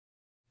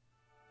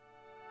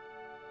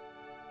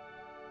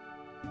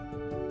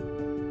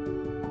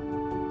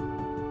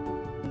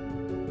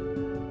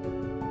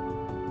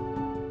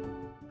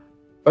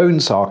Bone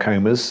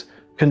sarcomas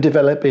can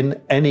develop in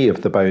any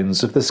of the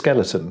bones of the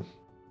skeleton.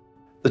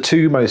 The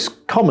two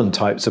most common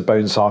types of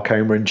bone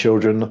sarcoma in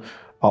children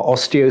are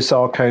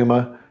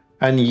osteosarcoma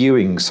and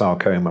Ewing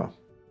sarcoma.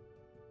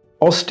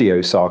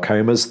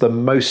 Osteosarcoma is the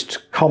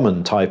most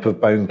common type of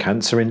bone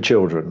cancer in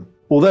children.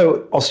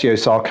 Although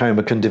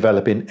osteosarcoma can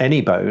develop in any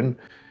bone,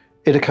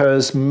 it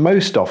occurs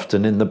most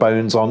often in the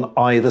bones on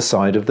either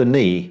side of the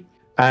knee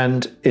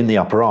and in the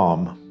upper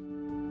arm.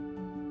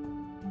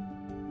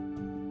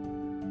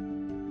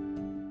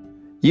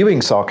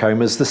 Ewing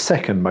sarcoma is the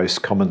second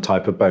most common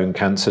type of bone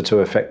cancer to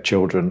affect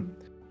children.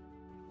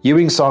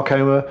 Ewing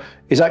sarcoma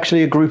is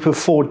actually a group of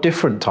 4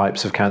 different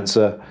types of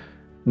cancer,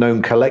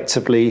 known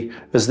collectively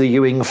as the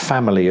Ewing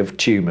family of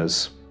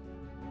tumours.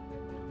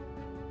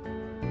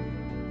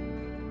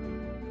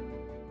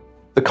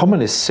 The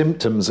commonest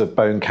symptoms of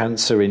bone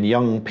cancer in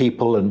young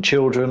people and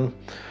children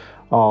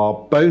are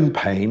bone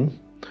pain,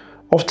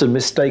 often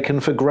mistaken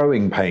for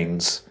growing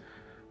pains.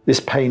 This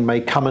pain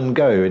may come and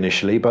go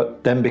initially,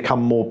 but then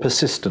become more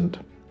persistent.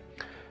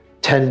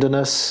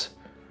 Tenderness,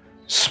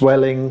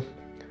 swelling,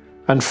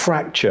 and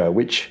fracture,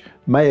 which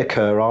may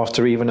occur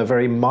after even a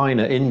very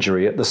minor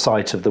injury at the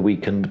site of the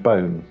weakened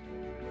bone.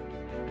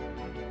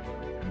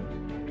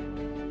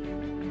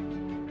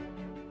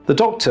 The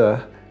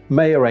doctor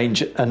may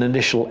arrange an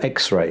initial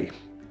X-ray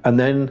and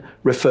then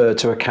refer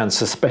to a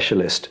cancer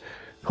specialist,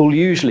 who'll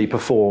usually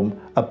perform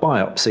a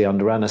biopsy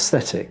under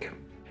anaesthetic.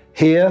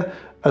 Here,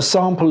 a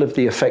sample of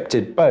the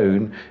affected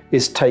bone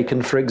is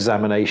taken for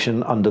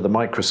examination under the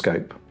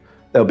microscope.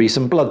 There'll be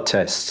some blood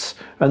tests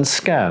and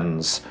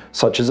scans,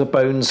 such as a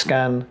bone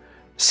scan,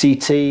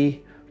 CT,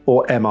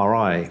 or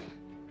MRI.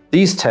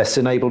 These tests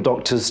enable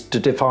doctors to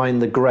define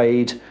the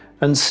grade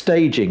and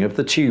staging of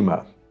the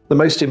tumour. The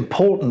most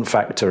important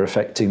factor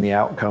affecting the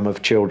outcome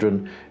of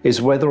children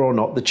is whether or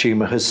not the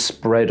tumour has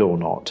spread or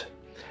not.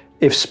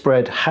 If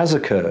spread has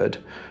occurred,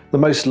 the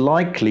most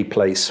likely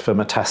place for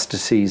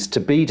metastases to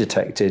be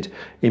detected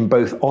in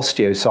both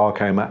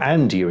osteosarcoma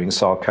and Ewing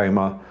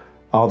sarcoma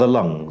are the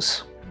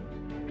lungs.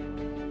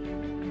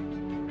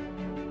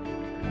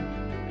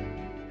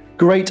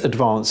 Great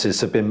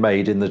advances have been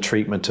made in the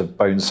treatment of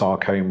bone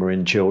sarcoma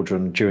in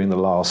children during the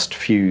last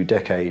few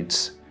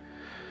decades.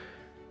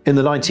 In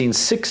the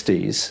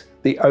 1960s,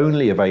 the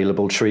only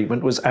available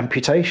treatment was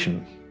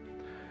amputation.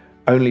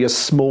 Only a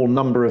small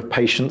number of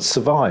patients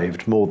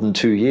survived more than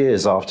 2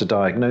 years after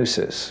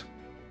diagnosis.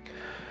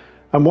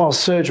 And while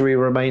surgery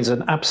remains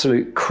an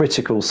absolute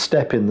critical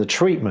step in the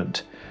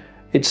treatment,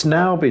 it's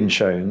now been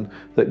shown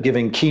that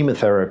giving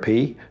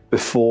chemotherapy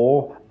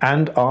before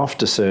and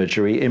after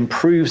surgery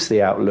improves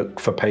the outlook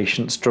for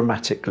patients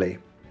dramatically.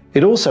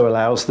 It also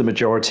allows the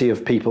majority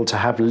of people to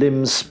have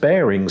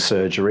limb-sparing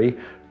surgery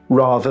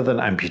rather than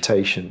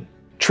amputation.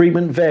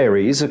 Treatment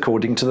varies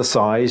according to the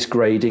size,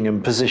 grading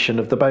and position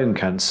of the bone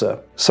cancer.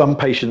 Some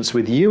patients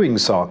with Ewing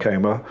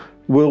sarcoma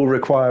will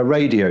require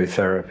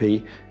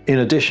radiotherapy in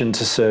addition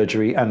to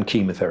surgery and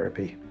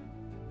chemotherapy.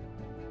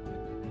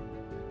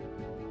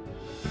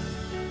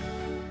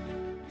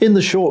 In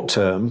the short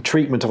term,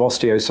 treatment of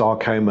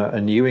osteosarcoma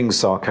and Ewing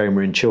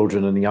sarcoma in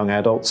children and young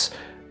adults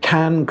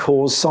can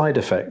cause side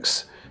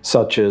effects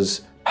such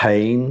as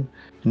pain,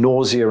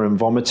 nausea and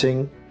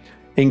vomiting,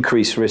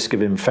 increased risk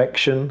of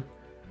infection,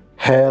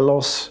 hair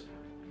loss,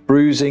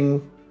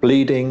 bruising,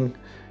 bleeding,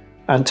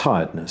 and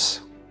tiredness.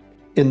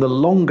 In the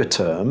longer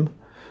term,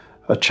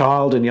 a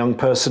child and young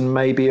person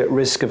may be at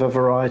risk of a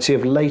variety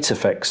of late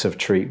effects of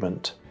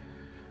treatment.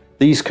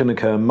 These can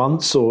occur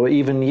months or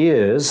even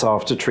years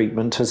after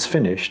treatment has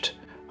finished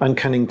and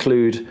can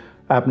include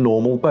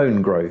abnormal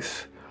bone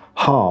growth,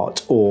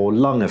 heart or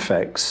lung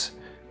effects,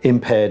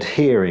 impaired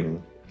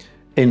hearing,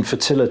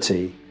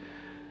 infertility,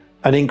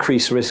 and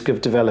increased risk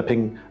of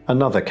developing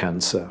another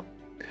cancer.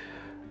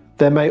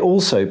 There may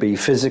also be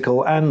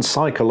physical and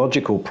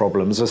psychological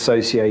problems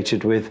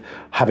associated with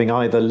having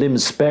either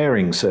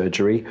limb-sparing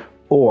surgery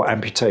or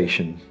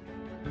amputation.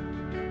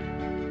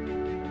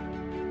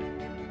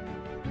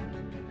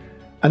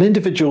 An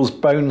individual's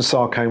bone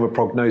sarcoma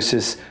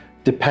prognosis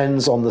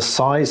depends on the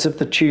size of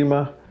the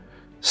tumour,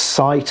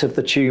 site of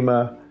the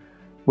tumour,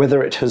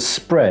 whether it has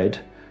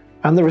spread,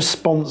 and the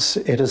response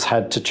it has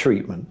had to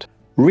treatment.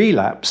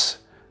 Relapse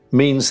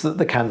means that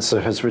the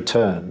cancer has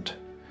returned.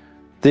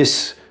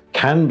 This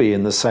can be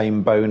in the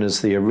same bone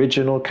as the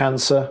original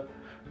cancer,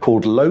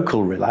 called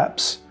local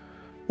relapse,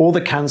 or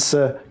the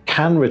cancer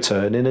can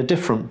return in a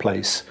different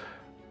place,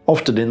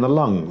 often in the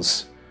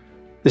lungs.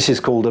 This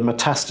is called a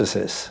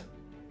metastasis.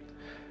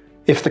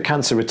 If the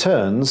cancer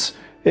returns,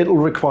 it will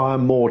require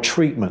more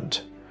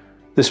treatment.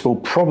 This will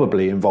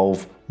probably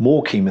involve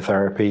more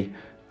chemotherapy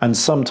and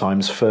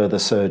sometimes further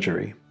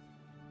surgery.